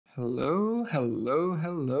Hello, hello,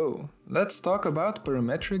 hello. Let's talk about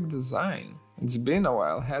parametric design. It's been a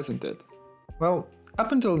while, hasn't it? Well,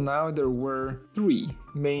 up until now there were three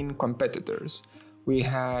main competitors. We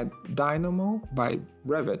had Dynamo by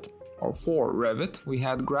Revit, or for Revit. We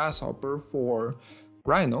had Grasshopper for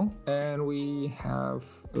Rhino, and we have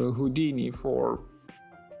Houdini for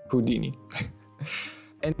Houdini.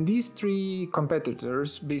 And these three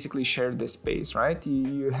competitors basically share the space, right?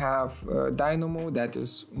 You have Dynamo that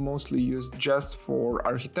is mostly used just for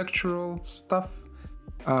architectural stuff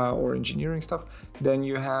or engineering stuff. Then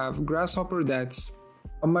you have Grasshopper that's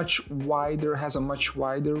has a much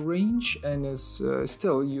wider range and is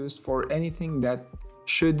still used for anything that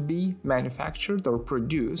should be manufactured or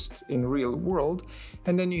produced in real world.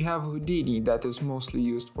 And then you have Houdini that is mostly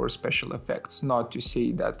used for special effects, not to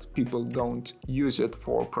say that people don't use it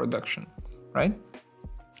for production, right?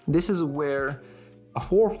 This is where a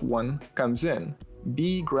fourth one comes in,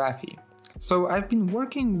 Beegraphy. So I've been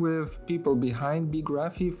working with people behind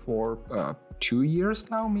Beegraphy for 2 years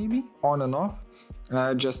now, maybe, on and off,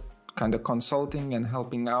 just kind of consulting and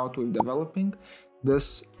helping out with developing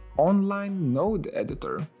this online node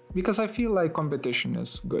editor, because I feel like competition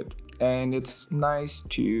is good and it's nice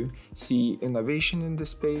to see innovation in the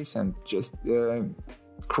space and just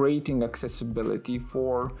creating accessibility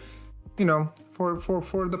for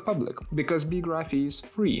the public, because Beegraphy is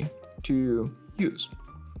free to use,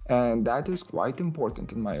 and that is quite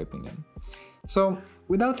important in my opinion. So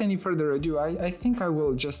without any further ado, I think I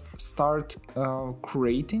will just start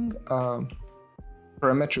creating a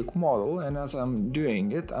parametric model, and as I'm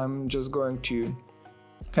doing it, I'm just going to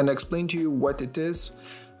kind of explain to you what it is,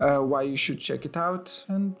 why you should check it out,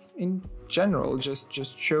 and in general just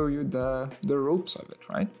show you the ropes of it,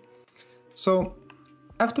 right? So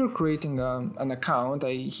after creating an account,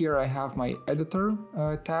 here I have my editor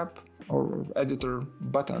tab or editor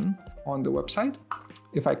button on the website.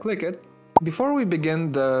 If I click it, before we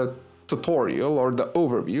begin the tutorial or the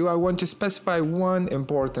overview, I want to specify one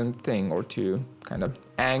important thing, or to kind of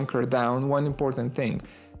anchor down one important thing.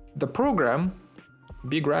 The program,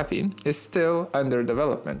 Beegraphy, is still under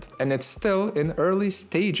development, and it's still in early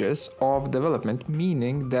stages of development,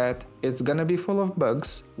 meaning that it's gonna be full of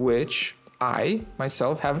bugs, which I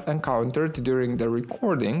myself have encountered during the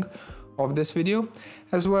recording of this video,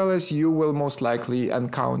 as well as you will most likely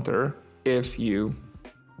encounter if you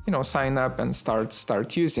sign up and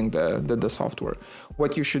start using the software.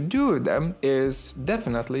 What you should do with them is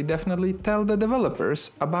definitely tell the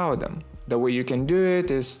developers about them. The way you can do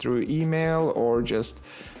it is through email, or just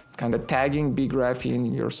kind of tagging Beegraphy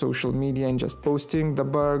in your social media and just posting the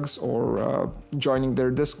bugs, or joining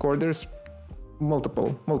their Discord. There's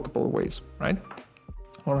multiple ways, right,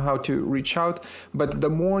 on how to reach out. But the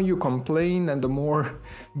more you complain and the more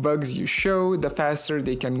bugs you show, the faster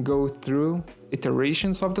they can go through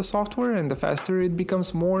iterations of the software, and the faster it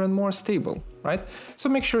becomes more and more stable, right? So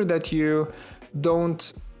make sure that you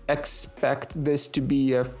don't expect this to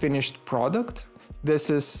be a finished product. This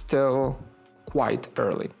is still quite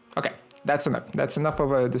early. Okay, that's enough. That's enough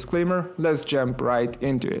of a disclaimer. Let's jump right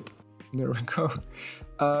into it. There we go.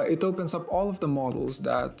 It opens up all of the models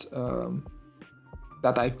that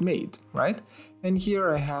I've made, right? And here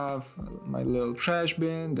I have my little trash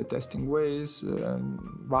bin, the testing Vase,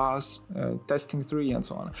 Vase, testing 3, and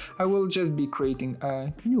so on. I will just be creating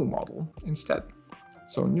a new model instead.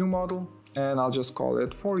 So new model, and I'll just call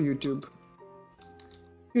it for YouTube.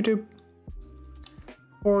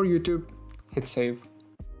 For YouTube, hit save.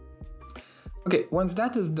 Okay, once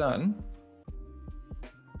that is done,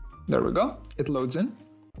 there we go, it loads in.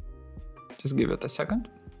 Just give it a second.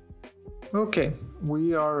 Okay,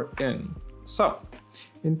 we are in. So,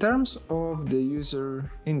 in terms of the user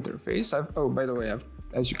interface, by the way,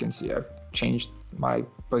 as you can see, I've changed my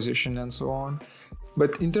position and so on.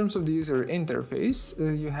 But in terms of the user interface,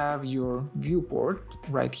 you have your viewport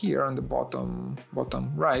right here on the bottom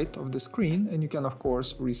right of the screen, and you can of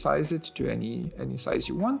course resize it to any size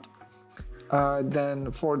you want.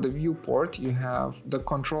 Then for the viewport, you have the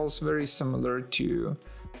controls very similar to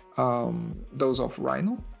those of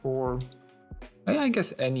Rhino, or I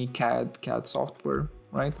guess any CAD software,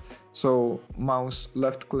 right? So mouse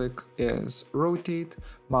left click is rotate,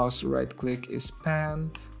 mouse right click is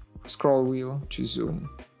pan, scroll wheel to zoom.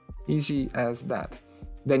 Easy as that.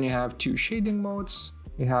 Then you have two shading modes.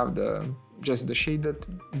 You have just the shaded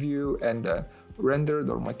view and the rendered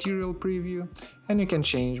or material preview, and you can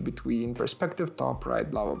change between perspective, top, right,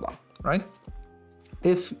 blah blah blah, right?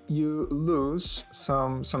 If you lose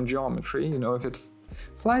some geometry, if it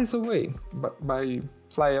flies away by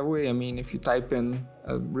fly away. I mean, if you type in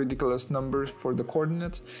a ridiculous number for the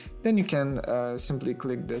coordinates, then you can simply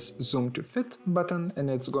click this zoom to fit button, and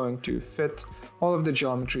it's going to fit all of the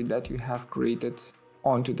geometry that you have created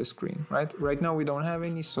onto the screen, right? Right now we don't have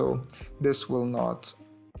any, so this will not,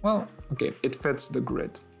 well, okay, it fits the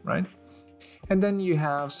grid, right? And then you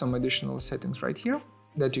have some additional settings right here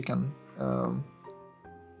that you can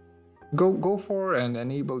go for and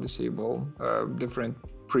enable, disable different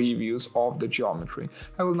previews of the geometry.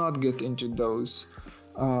 I will not get into those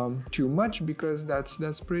too much because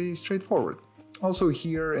that's pretty straightforward. Also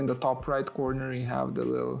here in the top right corner you have the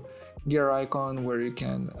little gear icon where you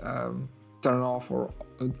can turn off or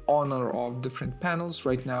on or off different panels.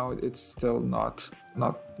 Right now it's still not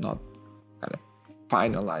kind of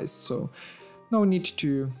finalized, so no need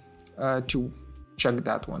to check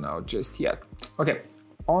that one out just yet. Okay,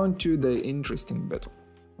 on to the interesting bit,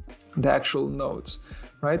 the actual nodes,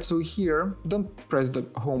 right? So here, don't press the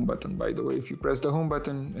home button, by the way. If you press the home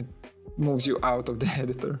button, it moves you out of the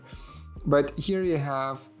editor. But here you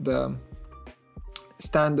have the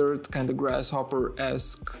standard kind of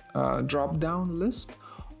grasshopper-esque drop-down list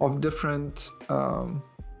of different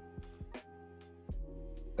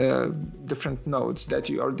different nodes that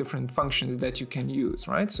you, or different functions that you can use,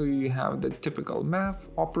 right? So you have the typical math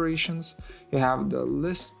operations, you have the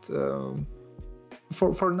list.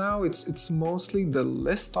 For now, it's mostly the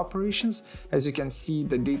list operations. As you can see,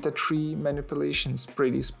 the data tree manipulation is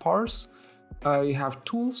pretty sparse. You have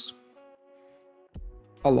tools,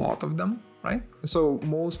 a lot of them, right? So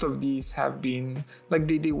most of these have been, like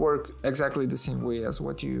they work exactly the same way as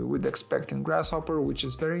what you would expect in Grasshopper, which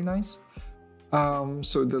is very nice.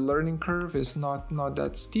 So the learning curve is not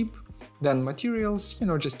that steep. Then materials, you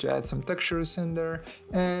know, just to add some textures in there,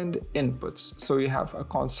 and inputs. So you have a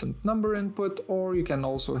constant number input, or you can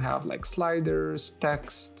also have like sliders,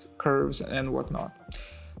 text, curves, and whatnot.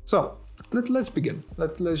 So let's begin.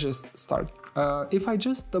 Let's just start. If I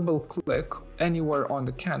just double click anywhere on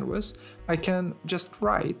the canvas, I can just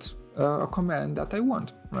write a command that I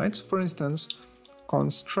want, right? So for instance,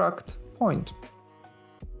 construct point.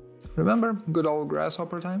 Remember good old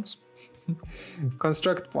Grasshopper times?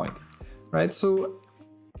 Construct point, right? So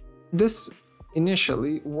this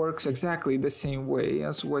initially works exactly the same way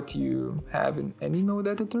as what you have in any node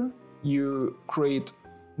editor. You create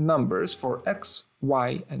numbers for X,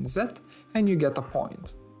 Y, and Z, and you get a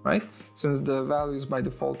point, right? Since the values by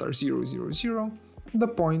default are 0, 0, 0, the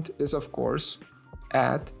point is of course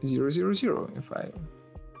at 0, 0, 0. If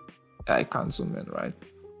I can't zoom in, right?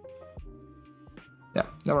 Yeah,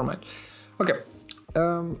 never mind. Okay,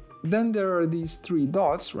 then there are these three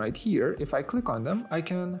dots right here. If I click on them, I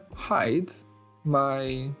can hide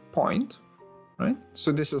my point, right?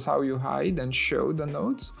 So this is how you hide and show the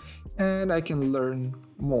nodes. And I can learn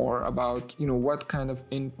more about, you know, what kind of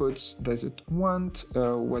inputs does it want,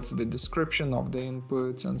 what's the description of the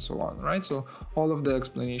inputs, and so on, right? So all of the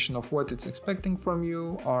explanation of what it's expecting from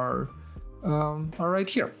you are right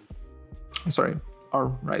here. Sorry, are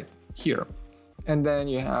right here. And then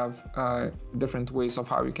you have different ways of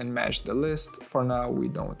how you can mesh the list. For now, we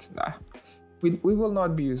don't. We will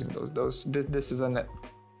not be using those. This is a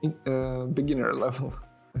beginner level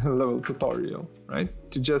tutorial, right?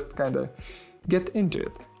 To just kind of get into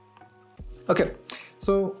it. Okay,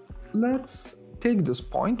 so let's take this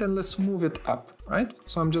point and let's move it up, right?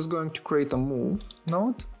 So I'm just going to create a move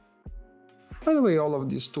node. By the way, all of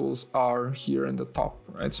these tools are here in the top,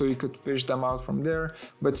 right? So you could fish them out from there,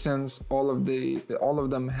 but since all of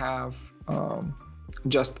them have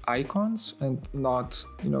just icons and not,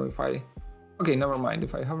 you know, okay, never mind.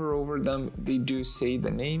 If I hover over them, they do say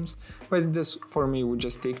the names, but this for me would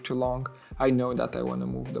just take too long. I know that I want to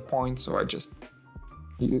move the point, so I just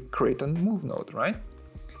create a move node, right?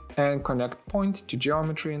 And connect point to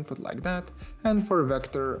geometry input like that. And for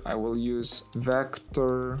vector, I will use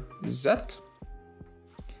vector Z.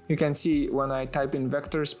 You can see when I type in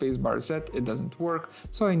vector spacebar Z, it doesn't work.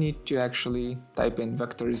 So I need to actually type in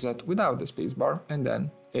vector Z without the spacebar, and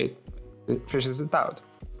then it fishes it out.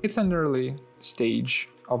 It's an early stage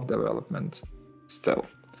of development still.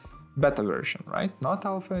 Beta version, right? Not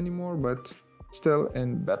alpha anymore, but still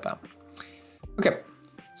in beta. Okay,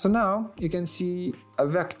 so now you can see a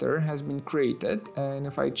vector has been created, and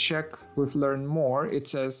if I check with learn more, it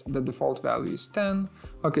says the default value is 10.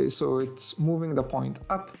 Okay, so it's moving the point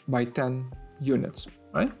up by 10 units,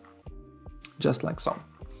 right? Just like so.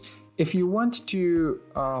 If you want to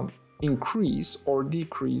increase or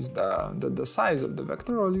decrease the size of the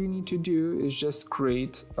vector, all you need to do is just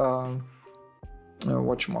create a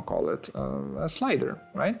slider,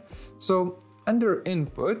 right? So under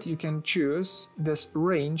input, you can choose this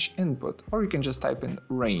range input, or you can just type in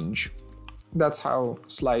range. That's how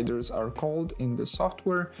sliders are called in the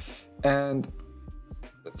software. And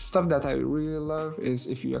stuff that I really love is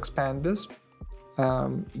if you expand this,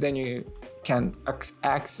 then you can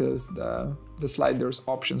access the sliders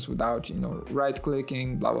options without, right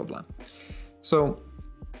clicking, blah, blah, blah. So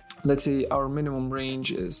let's say our minimum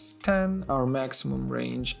range is 10, our maximum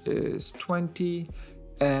range is 20,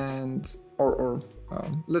 and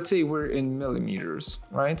let's say we're in millimeters,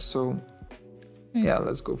 right? So yeah,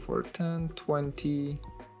 let's go for 10, 20,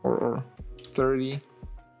 or 30,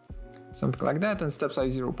 something like that, and step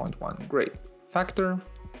size 0.1. Great. Factor.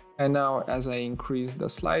 And now as I increase the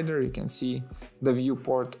slider, you can see the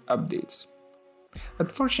viewport updates.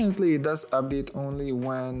 Unfortunately, it does update only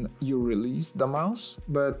when you release the mouse,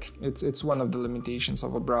 but it's one of the limitations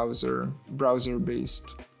of a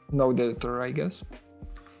browser-based node editor, I guess.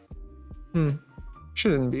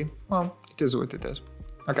 Shouldn't be. Well, it is what it is.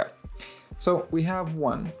 Okay, so we have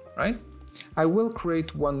one, right? I will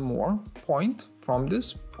create one more point from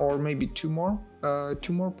this, or maybe two more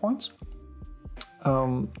points.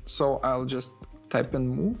 So I'll just type in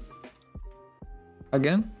move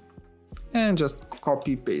again, and just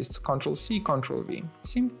copy paste, Ctrl C, Ctrl V.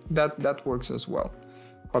 See, that works as well,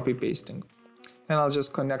 copy pasting. And I'll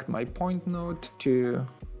just connect my point node to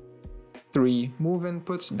 3 move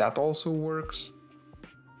inputs, that also works.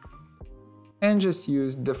 And just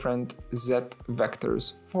use different Z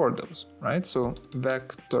vectors for those, right? So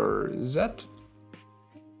vector Z,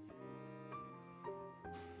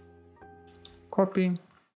 copy,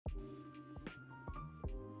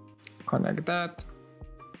 connect that,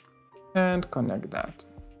 and connect that.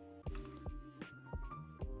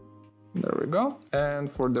 There we go. And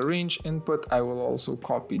for the range input, I will also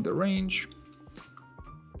copy the range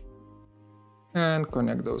and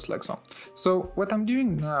connect those like so. So what I'm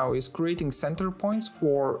doing now is creating center points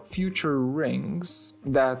for future rings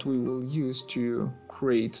that we will use to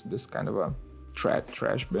create this kind of a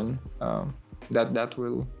trash bin that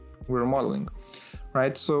we're modeling,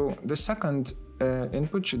 right? So the second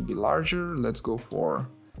input should be larger. Let's go for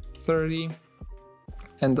 30,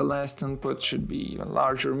 and the last input should be even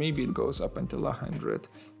larger. Maybe it goes up until 100,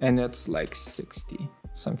 and it's like 60,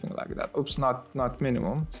 something like that. Oops, not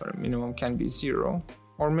minimum. Sorry, minimum can be 0,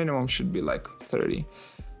 or minimum should be like 30.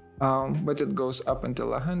 But it goes up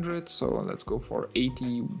until 100, so let's go for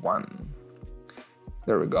 81.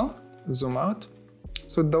 There we go. Zoom out.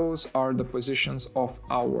 So those are the positions of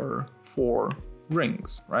our 4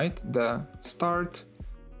 rings, right? The start,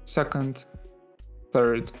 second,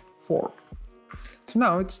 third, fourth. So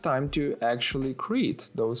now it's time to actually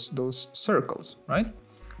create those circles, right?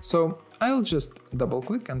 So I'll just double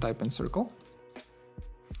click and type in circle.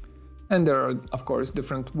 And there are, of course,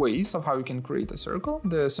 different ways of how you can create a circle.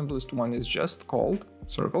 The simplest one is just called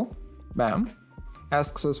circle. Bam.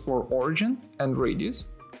 Asks us for origin and radius.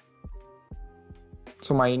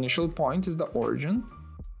 So my initial point is the origin.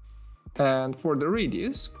 And for the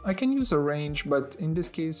radius, I can use a range, but in this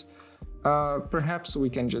case, perhaps we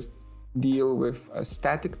can just deal with a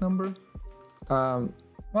static number.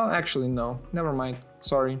 Well, actually, no, never mind,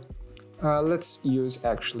 sorry. Let's use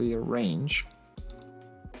actually a range.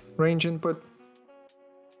 Range input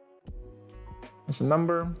as a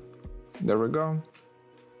number. There we go.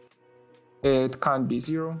 It can't be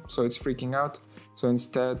 0, so it's freaking out. So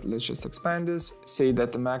instead, let's just expand this, say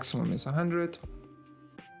that the maximum is 100,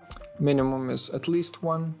 minimum is at least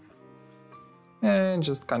 1, and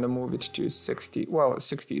just kind of move it to 60. Well,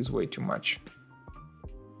 60 is way too much.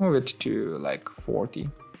 Move it to like 40,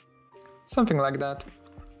 something like that.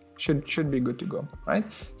 Should be good to go, right?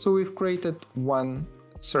 So we've created one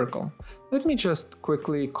circle. Let me just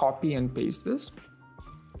quickly copy and paste this.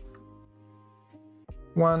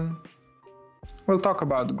 One. We'll talk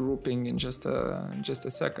about grouping in just a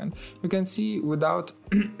second. You can see without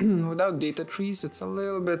without data trees, it's a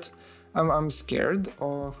little bit. I'm scared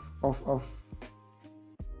of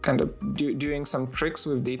kind of doing some tricks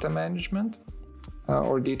with data management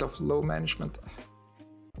or data flow management.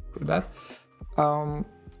 For that,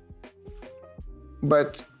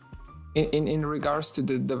 but in regards to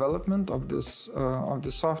the development of this of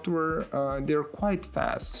the software, they're quite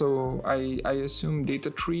fast. So I assume data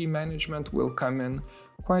tree management will come in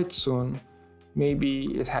quite soon.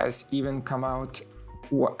 Maybe it has even come out,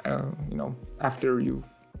 after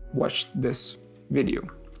you've watched this video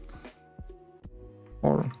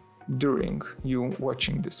or during you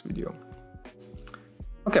watching this video.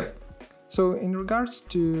 Okay. So in regards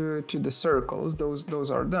to the circles,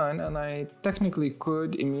 those are done, and I technically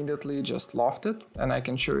could immediately just loft it, and I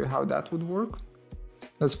can show you how that would work.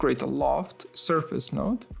 let's create a loft surface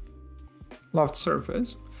node, loft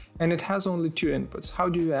surface, and it has only 2 inputs. How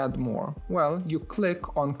do you add more? Well, you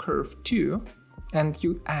click on curve 2 and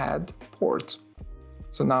you add port.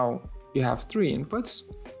 So now you have 3 inputs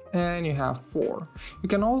and you have 4. You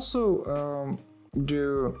can also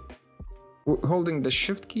do, holding the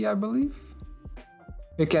shift key, I believe,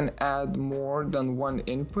 you can add more than 1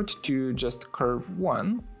 input to just curve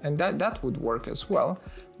 1, and that would work as well.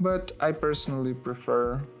 But I personally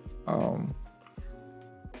prefer,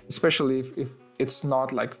 especially if it's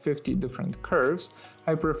not like 50 different curves,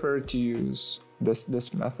 I prefer to use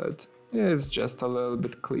this method. It's just a little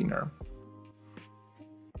bit cleaner.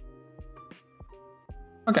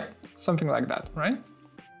 Okay, something like that, right?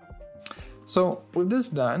 So with this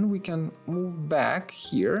done, we can move back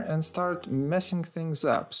here and start messing things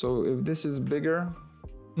up. So if this is bigger,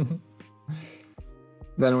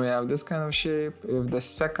 then we have this kind of shape. If the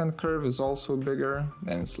second curve is also bigger,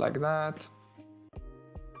 then it's like that.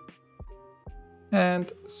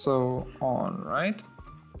 And so on, right?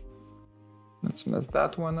 Let's mess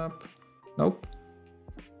that one up. Nope.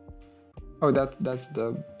 Oh, that's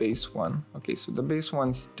the base one. Okay, so the base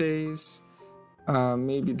one stays.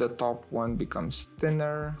 Maybe the top one becomes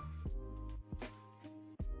thinner.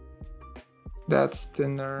 That's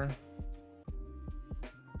thinner.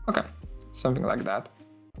 Okay, something like that.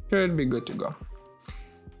 Should be good to go.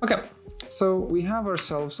 Okay, so we have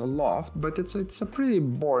ourselves a loft, but it's a pretty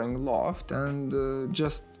boring loft, and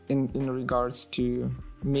just in regards to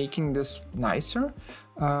making this nicer,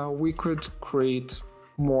 we could create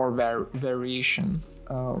more variation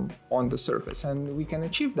on the surface, and we can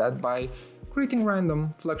achieve that by creating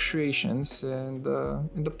random fluctuations in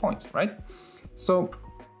the point, right? So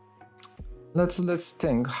let's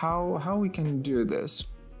think how we can do this.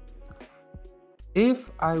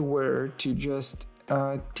 If I were to just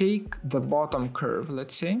take the bottom curve,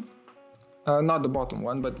 let's say, not the bottom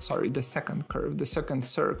one, but sorry, the second curve, the second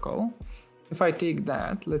circle. If I take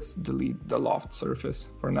that, let's delete the loft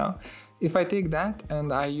surface for now. If I take that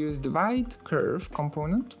and I use divide curve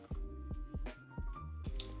component,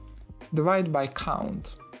 divide by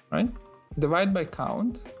count, right? Divide by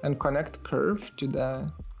count and connect curve to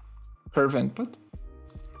the curve input.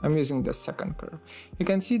 I'm using the second curve. You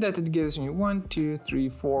can see that it gives me 1, 2, 3,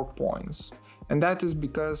 4 points. And that is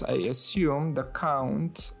because I assume the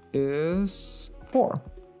count is 4.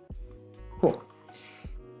 Cool.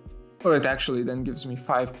 Well, it actually then gives me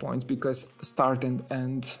 5 points because start and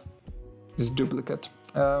end is duplicate.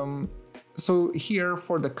 So here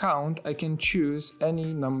for the count, I can choose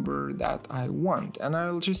any number that I want, and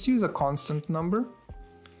I'll just use a constant number.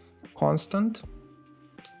 Constant.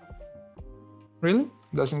 Really?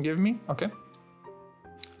 Doesn't give me? Okay.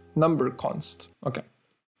 Number const. Okay.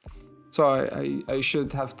 So I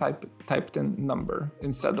should have typed in number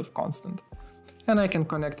instead of constant. And I can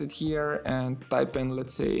connect it here and type in,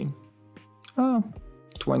 let's say,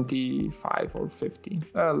 25 or 50.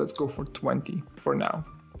 Let's go for 20 for now.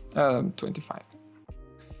 25.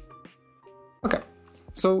 Okay,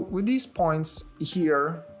 so with these points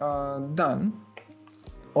here done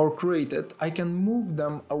or created, I can move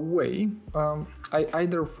them away,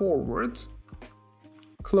 either forward,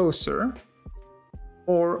 closer,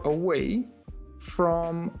 or away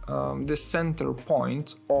from the center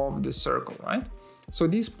point of the circle, right? So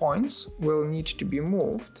these points will need to be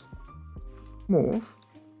moved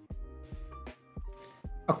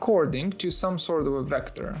according to some sort of a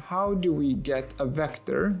vector. How do we get a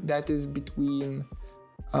vector that is between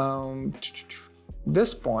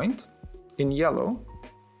this point in yellow,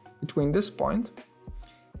 between this point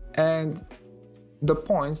and the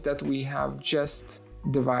points that we have just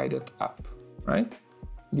divided up, right?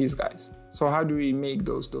 These guys. So how do we make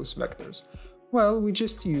those vectors? Well, we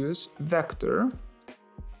just use vector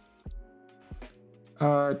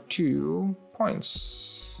 2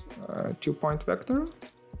 points, 2-point vector.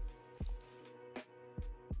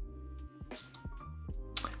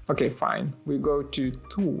 Okay, fine. We go to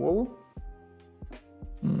tool,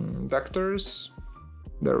 vectors.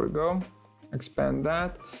 There we go. Expand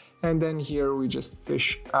that. And then here we just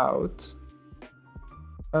fish out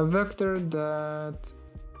a vector that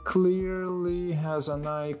clearly has an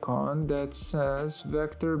icon that says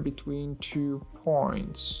vector between 2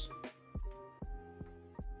 points.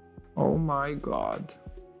 Oh my god.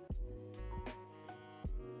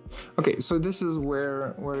 Okay, so this is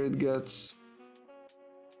where it gets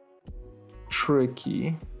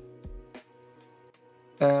tricky.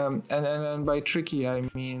 And by tricky, I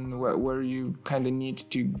mean where you kind of need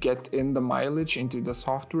to get in the mileage into the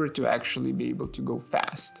software to actually be able to go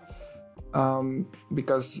fast.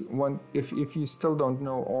 because if you still don't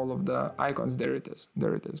know all of the icons, there it is.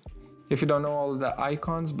 If you don't know all the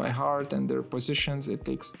icons by heart and their positions, it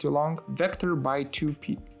takes too long. Vector by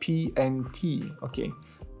 2p and t. Okay,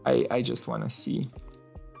 I just want to see.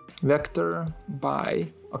 Vector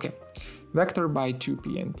by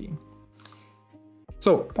 2p and t.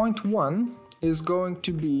 So point 1 is going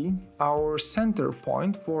to be our center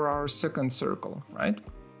point for our second circle, right?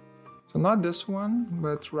 So not this one,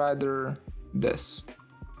 but rather this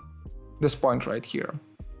point right here.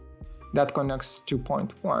 That connects to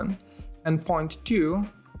point 1. And point 2,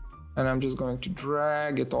 and I'm just going to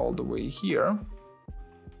drag it all the way here.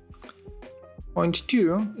 Point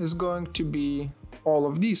 2 is going to be all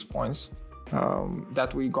of these points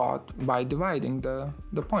that we got by dividing the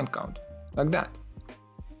point count, like that.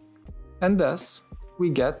 And thus,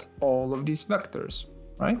 we get all of these vectors,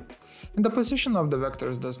 right? And the position of the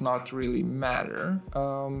vectors does not really matter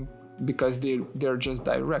because they're just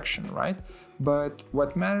direction, right? But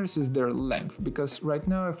what matters is their length, because right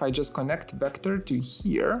now if I just connect vector to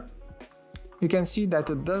here, you can see that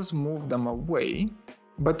it does move them away,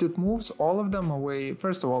 but it moves all of them away,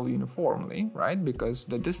 first of all, uniformly, right? Because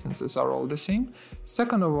the distances are all the same.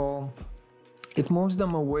 Second of all, it moves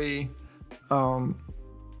them away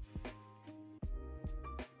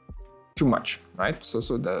too much, right? So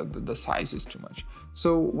the size is too much.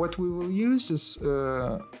 So what we will use is,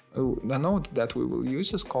 the node that we will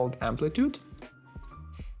use is called amplitude.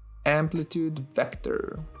 Amplitude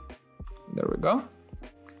vector. There we go.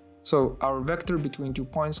 So our vector between 2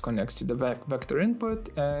 points connects to the vector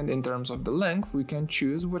input, and in terms of the length, we can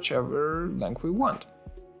choose whichever length we want,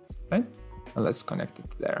 right? And let's connect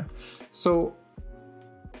it there. So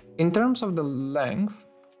in terms of the length,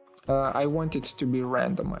 I want it to be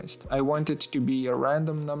randomized. I want it to be a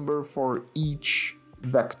random number for each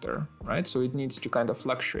vector, right? So it needs to kind of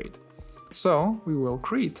fluctuate. So we will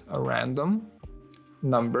create a random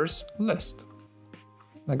numbers list,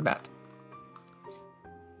 like that.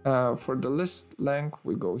 For the list length,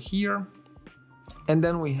 we go here, and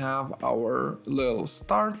then we have our little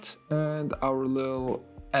start and our little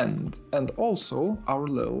end, and also our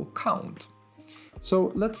little count.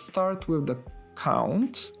 So let's start with the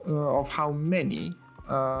count of how many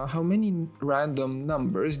random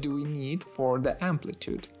numbers do we need for the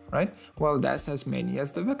amplitude, right? Well, that's as many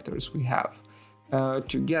as the vectors we have.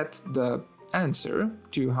 To get the answer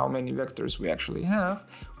to how many vectors we actually have,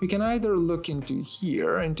 we can either look into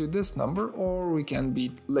here, into this number, or we can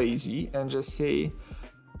be lazy and just say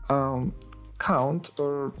count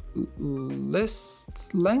or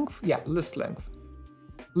list length. Yeah, list length.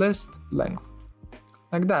 List length.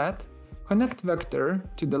 Like that. Connect vector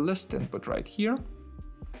to the list input right here,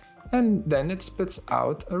 and then it spits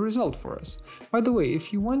out a result for us. By the way,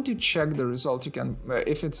 if you want to check the result, you can,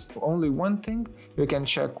 if it's only one thing, you can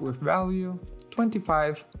check with value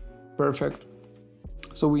 25, perfect.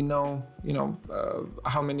 So we know,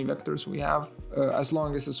 how many vectors we have. As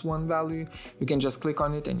long as it's one value, you can just click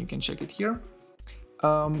on it and you can check it here.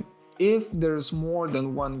 If there's more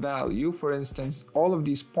than one value, for instance, all of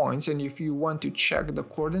these points, and if you want to check the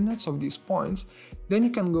coordinates of these points, then you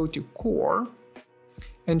can go to core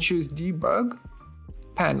and choose debug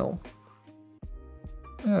panel,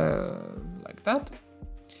 like that.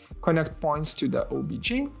 Connect points to the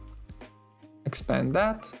OBJ, expand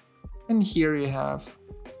that, and here you have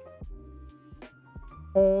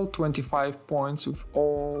all 25 points with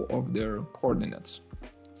all of their coordinates.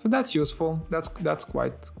 So that's useful. That's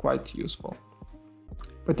quite useful.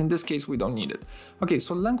 But in this case, we don't need it. Okay,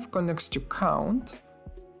 so length connects to count.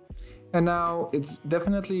 And now it's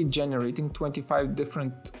definitely generating 25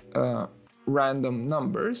 different random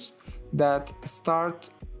numbers that start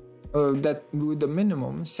that with the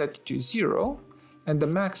minimum set to 0 and the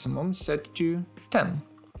maximum set to 10.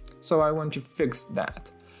 So I want to fix that.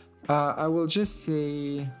 I will just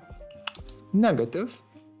say negative.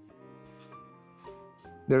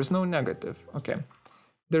 There's no negative. Okay,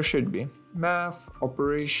 there should be math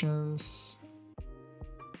operations.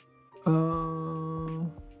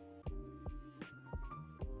 Am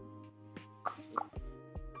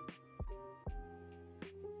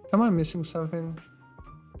I missing something?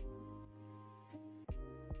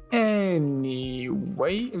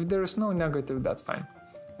 Anyway, if there is no negative, that's fine.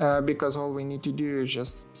 Because all we need to do is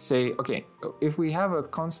just say, okay, if we have a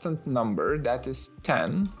constant number that is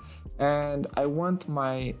 10, and I want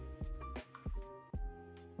my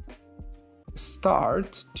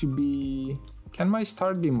start to be, can my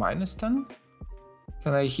start be minus 10?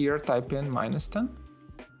 Can I here type in minus 10?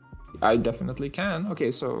 I definitely can. Okay,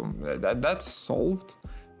 so that's solved.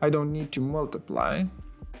 I don't need to multiply.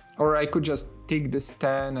 or I could just take this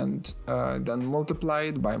 10 and then multiply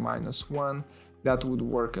it by -1. That would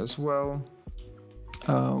work as well.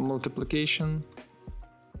 Multiplication,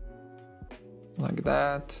 like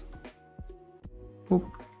that. Boop,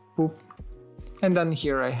 boop. And then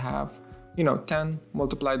here I have, 10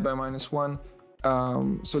 multiplied by -1.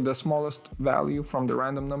 So the smallest value from the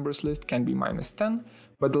random numbers list can be -10,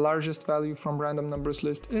 but the largest value from random numbers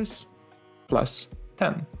list is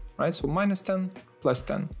 +10, right? So -10,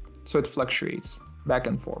 +10. So it fluctuates back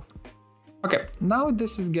and forth. Okay, now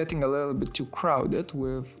this is getting a little bit too crowded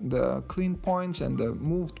with the clean points and the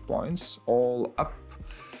moved points all up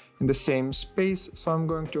in the same space. So I'm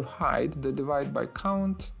going to hide the divide by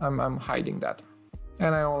count. I'm hiding that.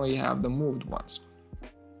 And I only have the moved ones.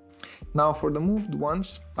 Now for the moved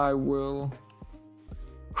ones, I will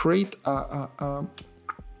create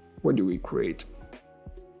what do we create?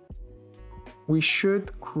 We should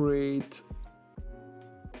create,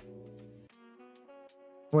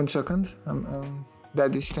 one second,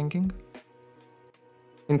 that is thinking.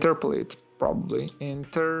 Interpolate, probably.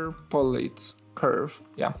 Interpolate curve,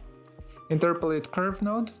 yeah. Interpolate curve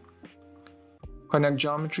node. Connect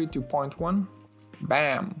geometry to point 1.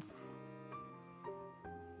 Bam.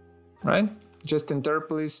 Right? Just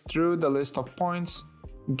interpolates through the list of points,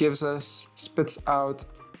 spits out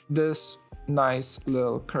this nice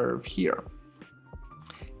little curve here.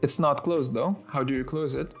 It's not closed though. How do you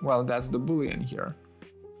close it? Well, that's the Boolean here,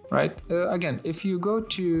 right? Again, if you go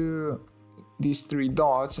to these 3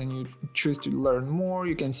 dots and you choose to learn more,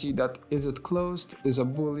 you can see that is it closed is a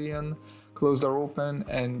Boolean, closed or open,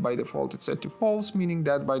 and by default it's set to false, meaning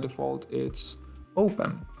that by default it's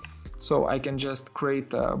open. So I can just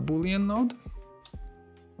create a Boolean node.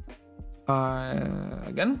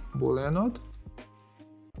 Again, Boolean node.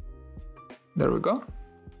 There we go.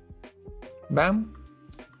 Bam.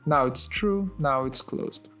 Now it's true, now it's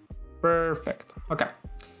closed. Perfect. Okay,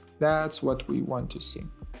 that's what we want to see.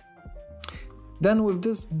 Then with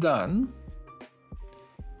this done,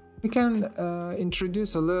 we can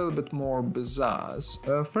introduce a little bit more pizzazz.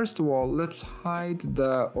 First of all, let's hide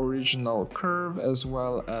the original curve as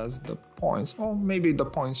well as the points. Or maybe the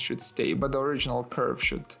points should stay, but the original curve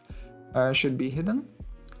should be hidden.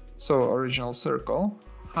 So original circle,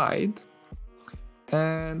 hide.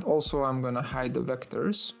 And also I'm gonna hide the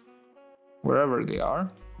vectors, wherever they are.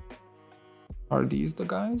 Are these the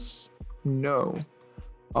guys? No.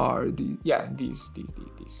 Are these? Yeah, these.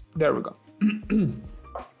 There we go.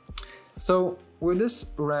 So with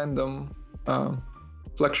this random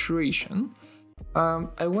fluctuation,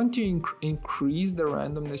 I want to increase the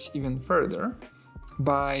randomness even further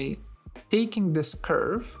by taking this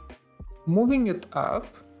curve, moving it up.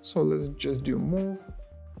 So let's just do move.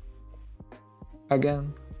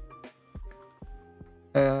 Again,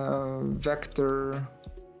 vector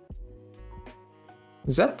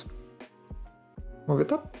Z, move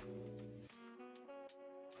it up,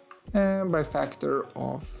 and by factor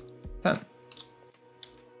of 10.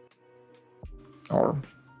 Or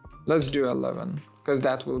let's do 11, because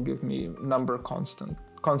that will give me number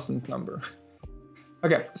constant number.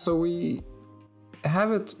 Okay, so we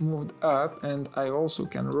have it moved up, and I also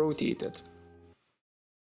can rotate it.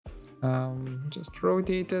 Just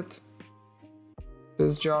rotate it.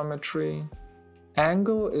 This geometry.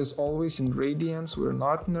 Angle is always in radians. We're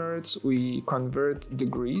not nerds. We convert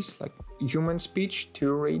degrees, like human speech, to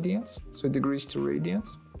radians. So degrees to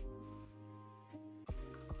radians.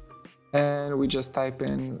 And we just type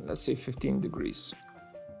in, let's say 15 degrees.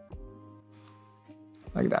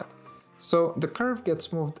 Like that. So the curve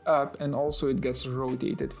gets moved up and also it gets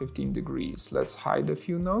rotated 15 degrees. Let's hide a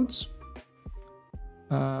few nodes.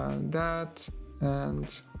 That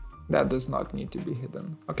and that does not need to be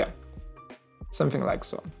hidden. Okay, something like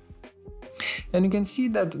so. And you can see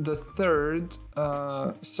that the third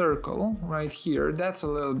circle right here, that's a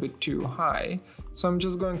little bit too high. So I'm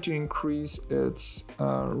just going to increase its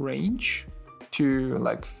range to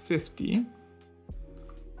like 50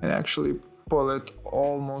 and actually pull it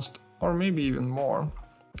almost, or maybe even more,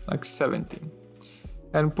 like 70,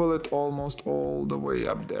 and pull it almost all the way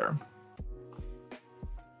up there.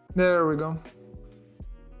 There we go.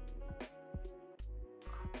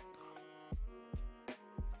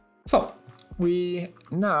 So we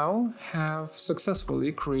now have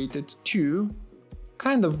successfully created 2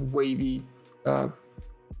 kind of wavy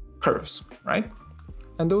curves, right?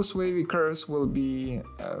 And those wavy curves will be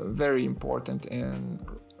very important in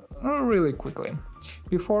really quickly.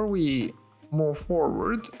 Before we move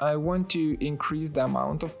forward, I want to increase the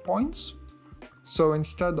amount of points. So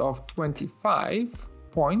instead of 25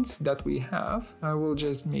 points that we have, I will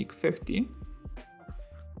just make 50.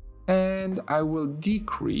 and I will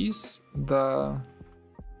decrease the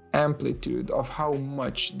amplitude of how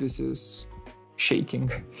much this is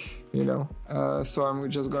shaking, you know. So I'm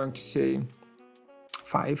just going to say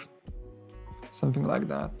 5, something like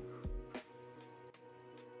that.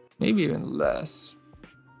 Maybe even less.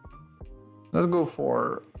 Let's go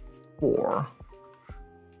for 4.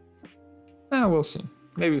 We'll see.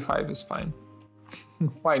 Maybe 5 is fine.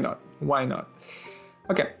 Why not? Why not?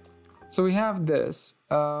 Okay, so we have this.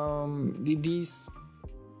 These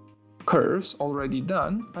curves already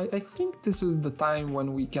done. I think this is the time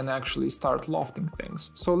when we can actually start lofting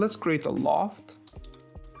things. So let's create a loft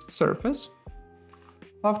surface.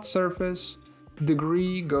 Loft surface,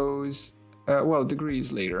 degree goes, well, degree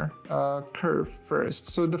is later, curve first.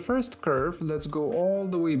 So the first curve, let's go all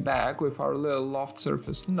the way back with our little loft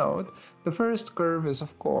surface node. The first curve is,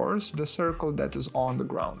 of course, the circle that is on the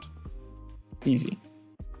ground. Easy.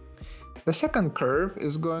 The second curve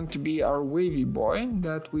is going to be our wavy boy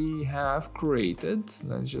that we have created.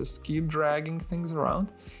 Let's just keep dragging things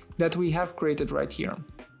around. That we have created right here.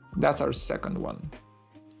 That's our second one.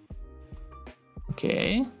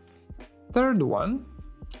 Okay. Third one,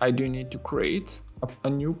 I do need to create a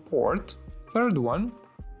new port. Third one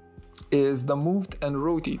is the moved and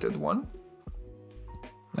rotated one.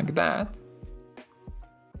 Like that.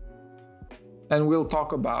 And we'll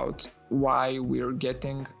talk about why we're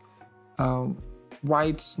getting why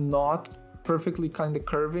it's not perfectly kind of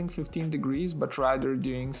curving 15 degrees, but rather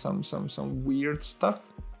doing some weird stuff.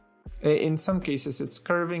 In some cases it's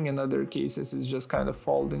curving, in other cases it's just kind of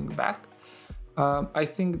folding back. I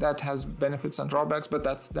think that has benefits and drawbacks, but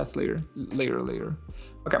that's later.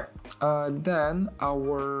 Okay, then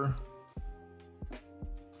our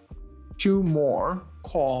 2 more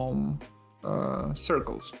calm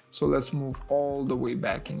circles. So let's move all the way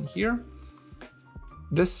back in here.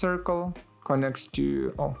 This circle connects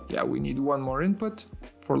to, oh yeah, we need 1 more input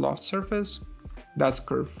for loft surface. That's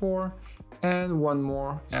curve 4, and 1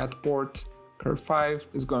 more at port. Curve 5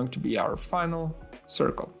 is going to be our final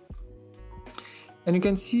circle. And you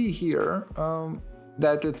can see here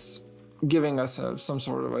that it's giving us some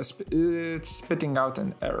sort of it's spitting out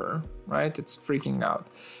an error, right? It's freaking out.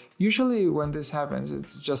 Usually when this happens,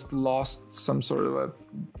 it's just lost some sort of a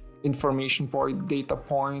information point, data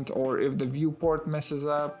point, or if the viewport messes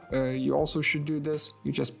up, you also should do this.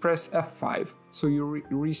 You just press F5, so you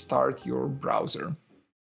restart your browser.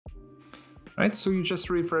 Right, so you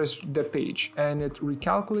just refresh the page and it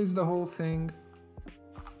recalculates the whole thing,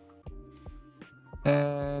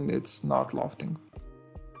 and it's not lofting.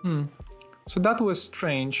 So that was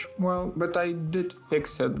strange. Well, but I did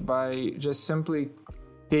fix it by just simply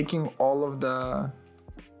taking all of the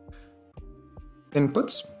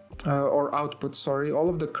inputs or outputs, sorry, all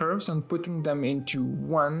of the curves and putting them into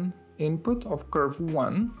one input of curve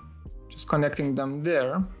 1, just connecting them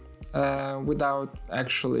there without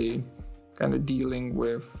actually kind of dealing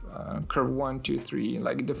with curve 1, 2, 3,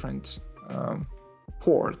 like different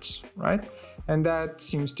ports, right? And that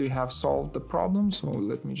seems to have solved the problem. So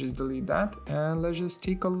let me just delete that and let's just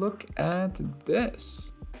take a look at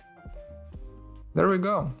this. There we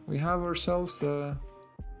go. We have ourselves a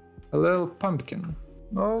little pumpkin.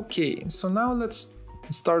 Okay, so now let's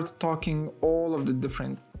start talking all of the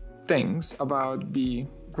different things about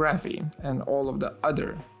Beegraphy and all of the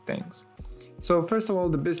other things. So first of all,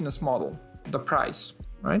 the business model, the price,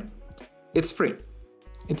 right? It's free.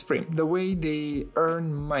 It's free. The way they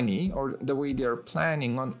earn money, or the way they are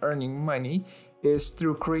planning on earning money, is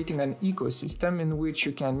through creating an ecosystem in which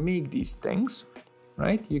you can make these things,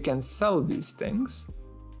 right? You can sell these things,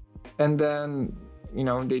 and then, you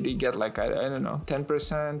know, they get like, I don't know, 10%,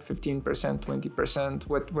 15%,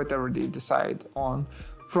 20%, whatever they decide on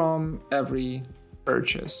from every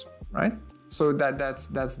purchase, right? So that's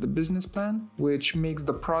the business plan, which makes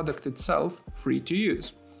the product itself free to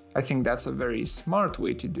use. I think that's a very smart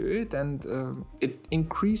way to do it, and it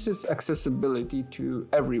increases accessibility to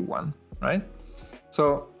everyone, right?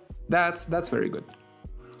 So that's very good.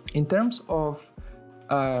 In terms of,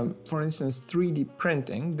 for instance, 3D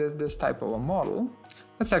printing, this type of a model,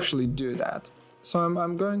 let's actually do that. So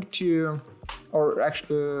I'm going to, or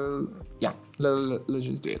actually, yeah, let's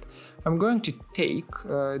just do it. I'm going to take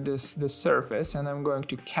this surface and I'm going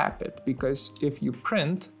to cap it, because if you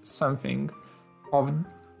print something of,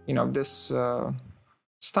 you know, this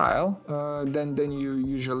style, then you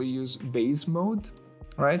usually use Vase mode,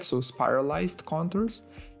 right? So spiralized contours.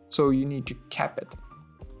 So you need to cap it.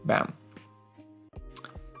 Bam.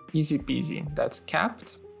 Easy peasy. That's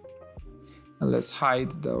capped. And let's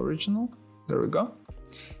hide the original. There we go.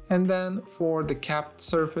 And then for the capped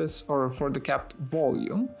surface, or for the capped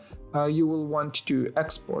volume, you will want to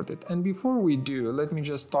export it. And before we do, let me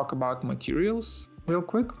just talk about materials real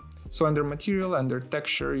quick. So under material, under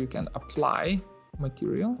texture, you can apply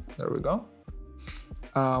material. There we go.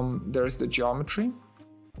 There's the geometry.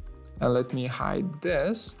 And let me hide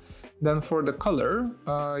this. Then for the color,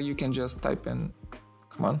 you can just type in,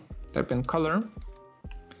 type in color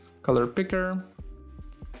picker.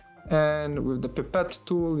 And with the pipette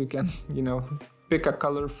tool, you can, pick a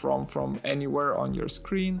color from anywhere on your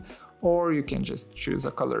screen, or you can just choose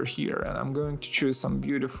a color here. And I'm going to choose some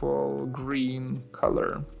beautiful green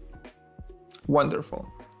color. Wonderful.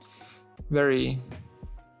 Very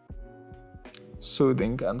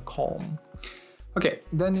soothing and calm. Okay,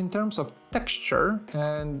 then in terms of texture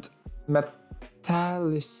and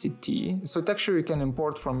metallicity, so texture you can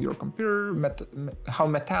import from your computer, how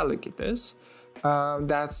metallic it is.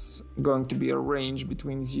 That's going to be a range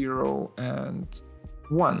between 0 and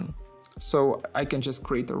 1. So I can just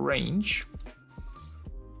create a range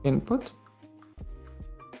input.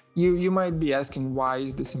 You might be asking, why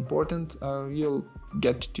is this important? You'll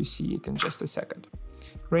get to see it in just a second.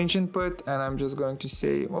 Range input, and I'm just going to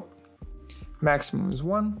say, maximum is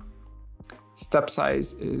 1, step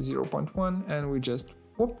size is 0.1, and we just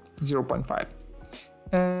 0.5.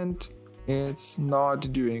 And it's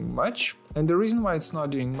not doing much. And the reason why it's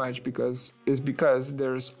not doing much is because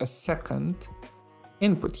there's a second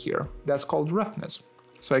input here that's called roughness.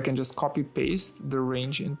 So I can just copy paste the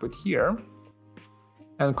range input here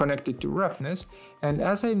and connect it to roughness. And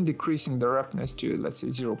as I'm decreasing the roughness to, let's say,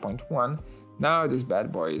 0.1, now this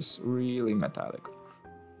bad boy is really metallic,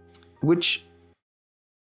 which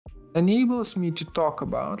enables me to talk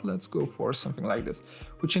about, let's go for something like this,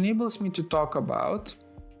 which enables me to talk about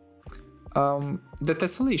the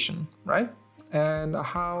tessellation, right? And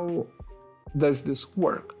how does this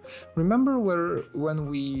work? Remember when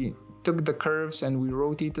we took the curves and we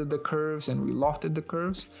rotated the curves and we lofted the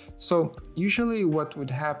curves? So usually what would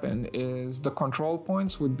happen is the control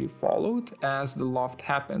points would be followed as the loft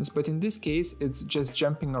happens, but in this case it's just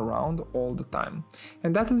jumping around all the time.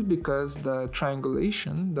 And that is because the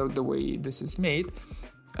triangulation, the way this is made,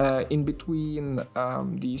 in between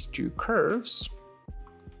these two curves,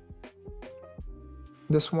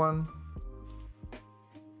 this one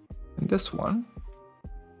and this one,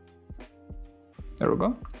 there we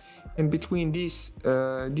go. In between these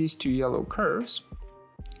two yellow curves,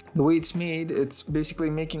 the way it's made, it's basically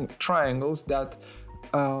making triangles that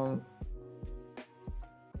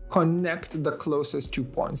connect the closest 2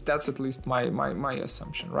 points. That's at least my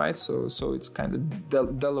assumption, right? So it's kind of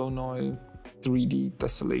Delaunay 3D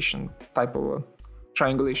tessellation type of a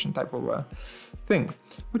triangulation type of a thing,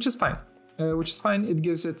 which is fine. It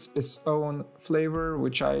gives it its own flavor,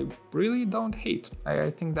 which I really don't hate. I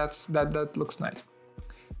think that looks nice.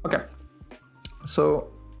 Okay, so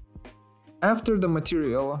after the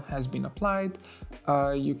material has been applied,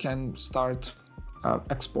 you can start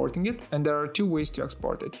exporting it, and there are two ways to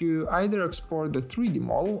export it. You either export the 3D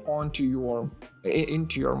model into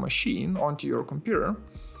your machine, onto your computer,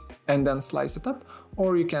 and then slice it up,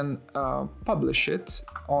 or you can publish it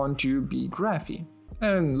onto Beegraphy.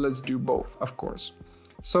 And let's do both, of course.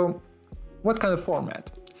 So what kind of format?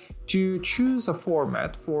 To choose a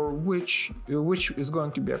format for which is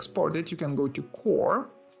going to be exported, you can go to Core,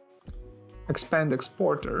 Expand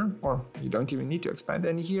Exporter, or you don't even need to expand.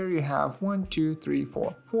 And here you have 4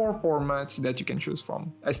 formats that you can choose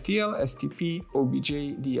from: STL, STP,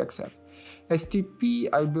 OBJ, DXF. STP,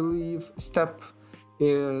 I believe, step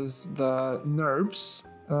is the NURBS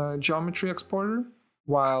geometry exporter,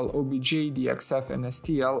 while OBJ, DXF, and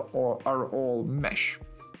STL are all mesh.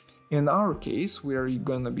 In our case, we are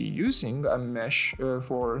going to be using a mesh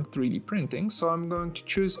for 3D printing, so I'm going to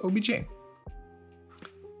choose OBJ,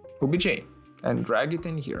 and drag it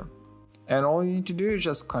in here. And all you need to do is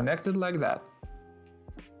just connect it like that.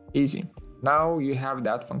 Easy. Now you have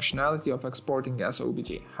that functionality of exporting as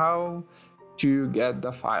OBJ. How to get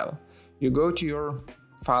the file? You go to your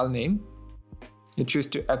file name, you choose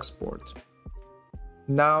to export.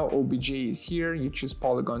 Now OBJ is here, you choose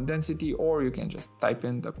polygon density, or you can just type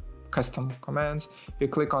in the custom commands. You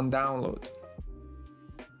click on download.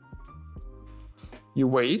 You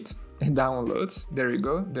wait, it downloads. There you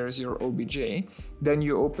go, there's your OBJ. Then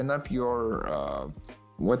you open up your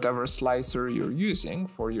whatever slicer you're using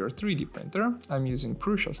for your 3D printer. I'm using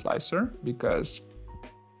Prusa slicer because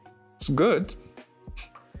it's good.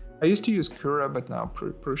 I used to use Cura, but now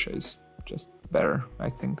Prusa is just better, I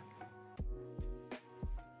think.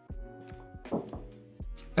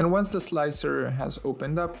 And once the slicer has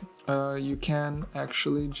opened up, you can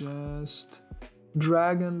actually just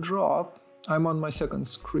drag and drop. I'm on my second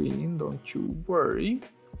screen, don't you worry.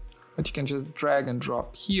 but you can just drag and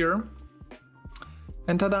drop here.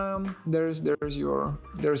 And ta-da, there's your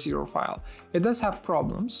file. It does have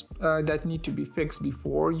problems that need to be fixed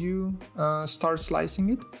before you start slicing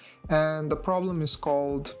it. And the problem is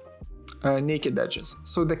called naked edges.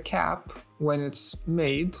 So the cap, when it's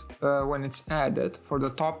made, when it's added for the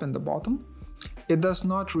top and the bottom, it does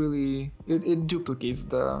not really, it duplicates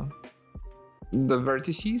the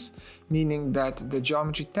vertices, meaning that the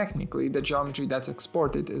geometry, technically, the geometry that's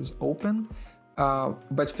exported is open.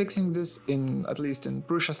 But fixing this at least in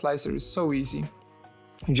Prusa Slicer is so easy.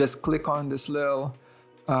 You just click on this little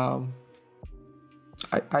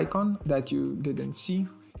icon that you didn't see.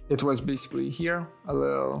 It was basically here, a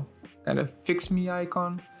little kind of fix me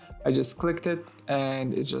icon. I just clicked it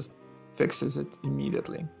and it just fixes it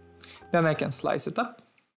immediately. Then I can slice it up.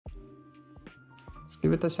 Let's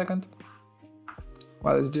give it a second.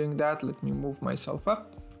 While it's doing that, let me move myself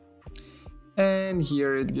up. And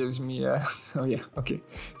here it gives me a, oh yeah, okay.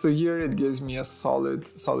 So here it gives me a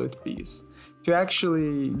solid piece. To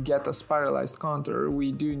actually get a spiralized contour,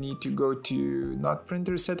 we do need to go to not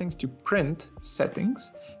printer settings, to print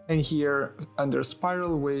settings. And here under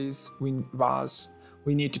spiral Vase,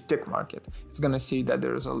 we need to tick mark it. It's gonna say that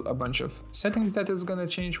there's a bunch of settings that is gonna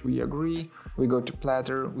change. We agree, we go to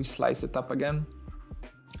platter, we slice it up again.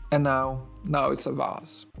 And now it's a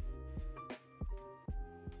vase.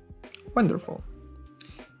 Wonderful.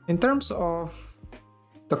 In terms of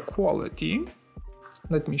the quality,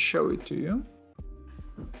 let me show it to you.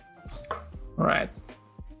 All right.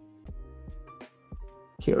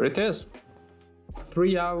 Here it is.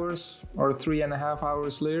 3 hours or 3.5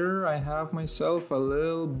 hours later, I have myself a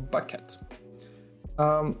little bucket.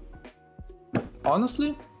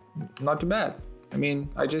 Honestly, not too bad. I mean,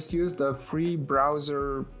 I just used the free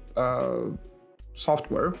browser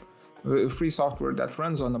software, free software that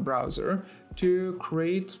runs on a browser to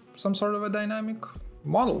create some sort of a dynamic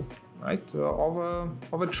model, right?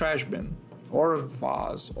 Of a trash bin or a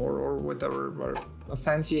vase or whatever, or a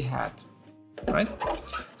fancy hat, right?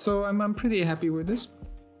 So I'm pretty happy with this.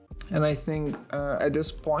 And I think at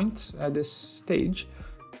this point, at this stage,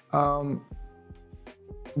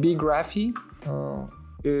 Beegraphy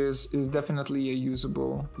is definitely a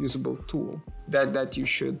usable tool that you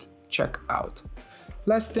should check out.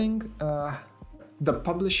 Last thing, the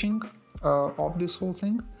publishing of this whole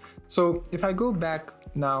thing. So if I go back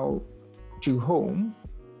now to home,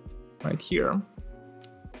 right here,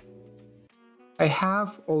 I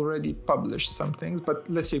have already published some things, but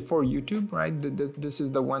let's say for YouTube, right? This is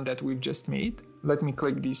the one that we've just made. Let me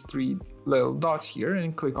click these 3 little dots here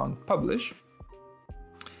and click on publish.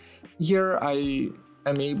 Here I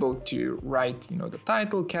am able to write, the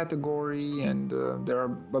title, category, and there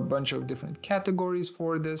are a bunch of different categories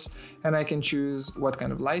for this, and I can choose what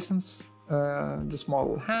kind of license this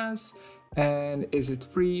model has, and is it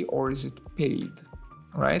free or is it paid,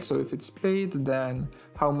 right? So if it's paid, then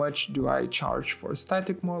how much do I charge for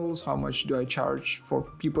static models? How much do I charge for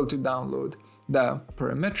people to download the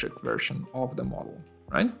parametric version of the model,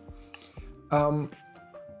 right?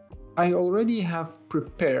 I already have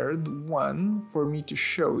prepared one for me to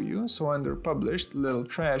show you. So under published, little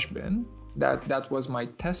trash bin, that was my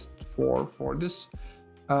test for this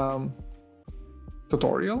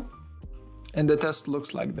tutorial. And the test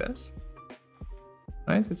looks like this,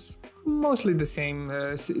 right? It's mostly the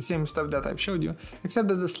same stuff that I've showed you, except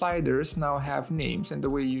that the sliders now have names, and the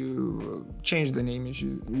way you change the name is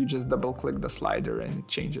you just double click the slider and it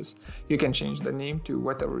changes. You can change the name to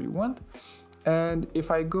whatever you want. And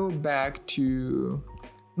if I go back to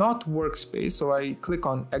not workspace, so I click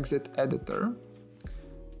on exit editor,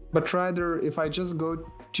 but rather if I just go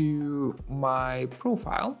to my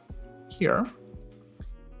profile here,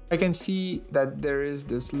 I can see that there is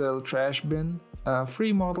this little trash bin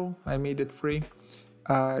free model. I made it free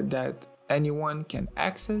that anyone can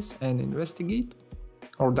access and investigate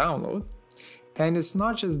or download. And it's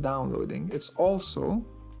not just downloading, it's also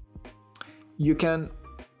you can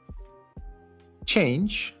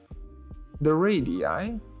change the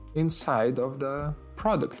radii inside of the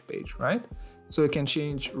product page, right? So you can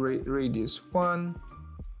change radius 1.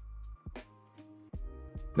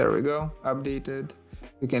 There we go, updated.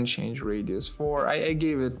 You can change radius 4. I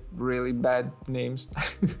gave it really bad names.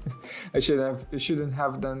 I shouldn't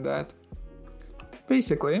have done that.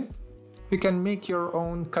 Basically, you can make your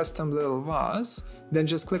own custom little vase, then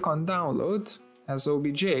just click on download as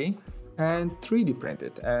OBJ and 3D print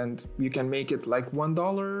it, and you can make it like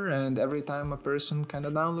 $1, and every time a person kind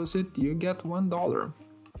of downloads it, you get $1.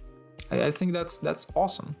 I think that's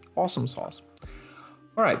awesome sauce.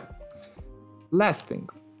 All right, last thing,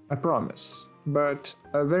 I promise, but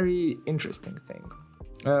a very interesting thing.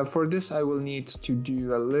 For this I will need to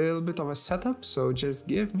do a little bit of a setup, so just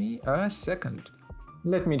give me a second.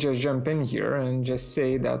 Let me just jump in here and just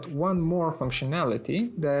say that one more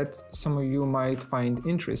functionality that some of you might find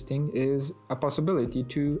interesting is a possibility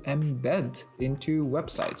to embed into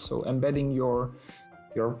websites. So embedding your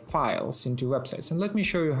files into websites. And let me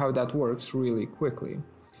show you how that works really quickly.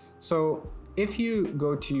 So if you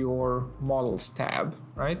go to your models tab,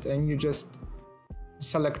 right, and you just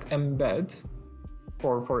select embed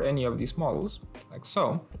for any of these models, like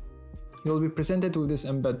so, you'll be presented with this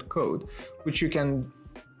embed code, which you can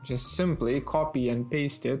just simply copy and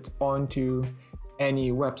paste it onto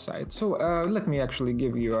any website. So let me actually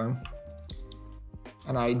give you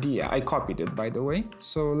an idea. I copied it, by the way.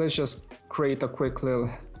 So let's just create a quick little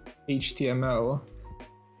HTML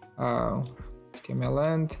and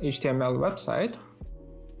HTML website.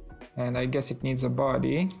 And I guess it needs a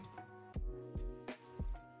body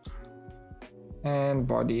and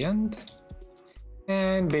body end.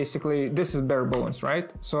 And basically this is bare bones,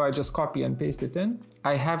 right? So I just copy and paste it in.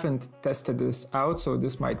 I haven't tested this out, so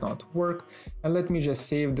this might not work. And let me just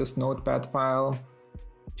save this notepad file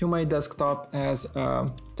to my desktop as a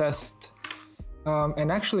test,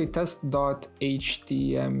 and actually test.html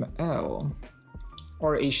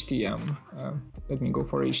or HTML. Let me go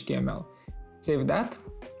for HTML. Save that.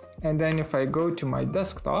 And then if I go to my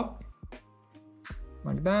desktop,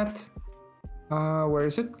 like that, where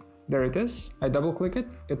is it? There it is. I double click it.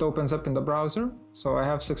 It opens up in the browser. So I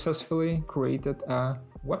have successfully created a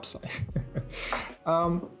website.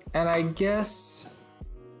 And I guess,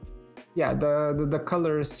 yeah, the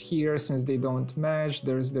colors here, since they don't match,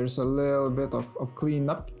 there's a little bit of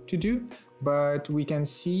cleanup to do. But we can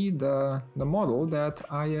see the model that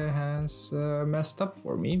Aya has messed up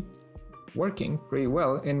for me, working pretty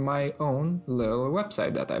well in my own little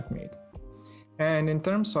website that I've made. And in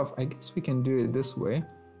terms of, I guess we can do it this way.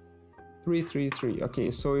 333.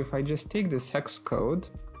 Okay, so if I just take this hex code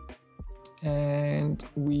and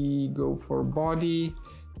we go for body,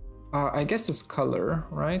 I guess it's color,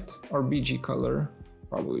 right? Or BG color,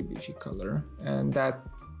 probably BG color. And that,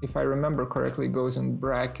 if I remember correctly, goes in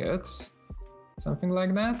brackets, something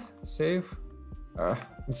like that. Save.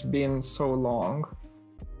 It's been so long.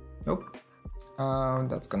 Nope.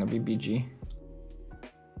 That's gonna be BG.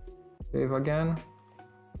 Save again.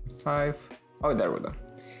 5. Oh, there we go.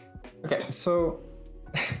 Okay, so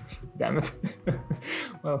damn it.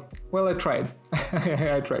 well, I tried.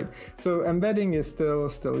 I tried. So embedding is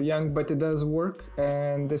still young, but it does work,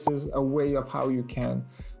 and this is a way of how you can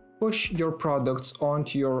push your products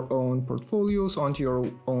onto your own portfolios, onto your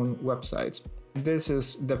own websites. This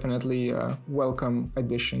is definitely a welcome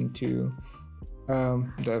addition to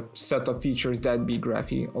the set of features that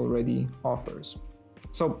Beegraphy already offers.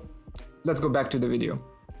 So let's go back to the video.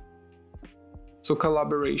 So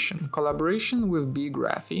collaboration with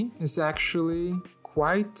Beegraphy is actually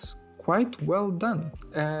quite well done,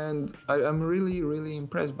 and I'm really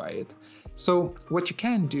impressed by it. So what you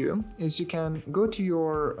can do is you can go to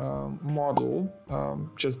your model,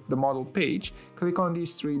 just the model page, click on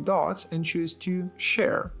these 3 dots and choose to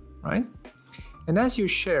share, right? And as you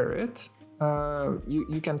share it,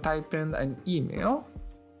 you can type in an email.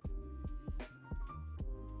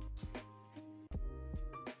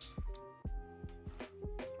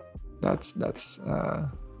 That's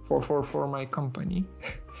for my company.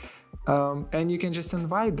 And you can just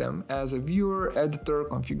invite them as a viewer, editor,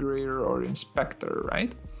 configurator, or inspector,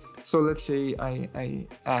 right? So let's say I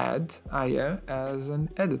add Aya as an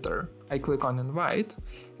editor. I click on invite,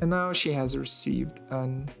 and now she has received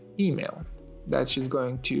an email that she's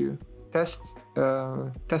going to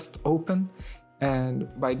test open, and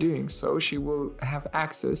by doing so, she will have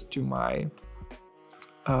access to my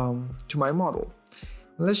model.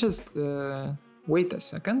 Let's just wait a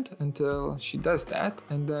second until she does that,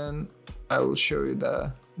 and then I will show you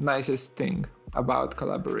the nicest thing about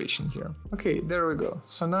collaboration here. Okay, there we go.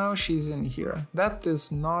 So now she's in here. That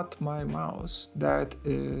is not my mouse, that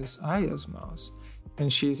is Aya's mouse.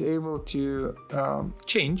 And she's able to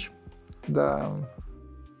change the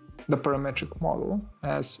parametric model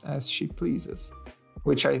as she pleases,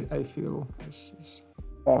 which I feel is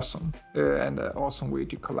awesome, and an awesome way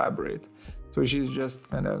to collaborate. So she's just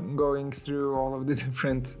kind of going through all of the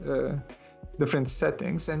different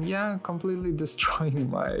settings, and yeah, completely destroying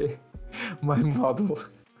my model.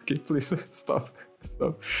 Okay, please stop.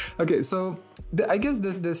 Okay, so I guess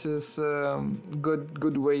this is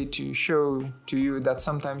good way to show to you that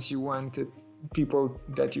sometimes you want people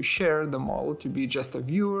that you share the model to be just a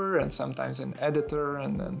viewer, and sometimes an editor,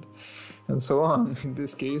 and so on. In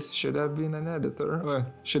this case, should have been an editor, or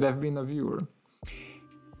should have been a viewer.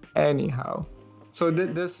 Anyhow, So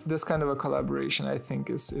this kind of a collaboration, I think,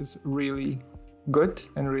 is really good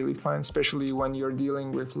and really fun, especially when you're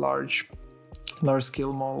dealing with large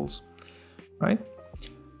scale models, right?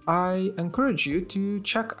 I encourage you to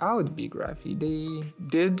check out Beegraphy. They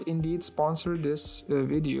did indeed sponsor this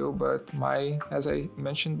video, but as I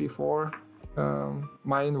mentioned before,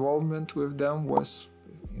 my involvement with them was,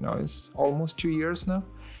 it's almost 2 years now.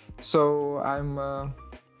 So I'm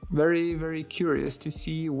very, very curious to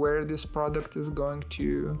see where this product is going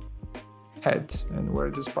to head and where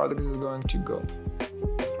this product is going to go.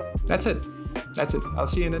 That's it. I'll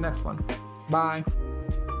see you in the next one. Bye.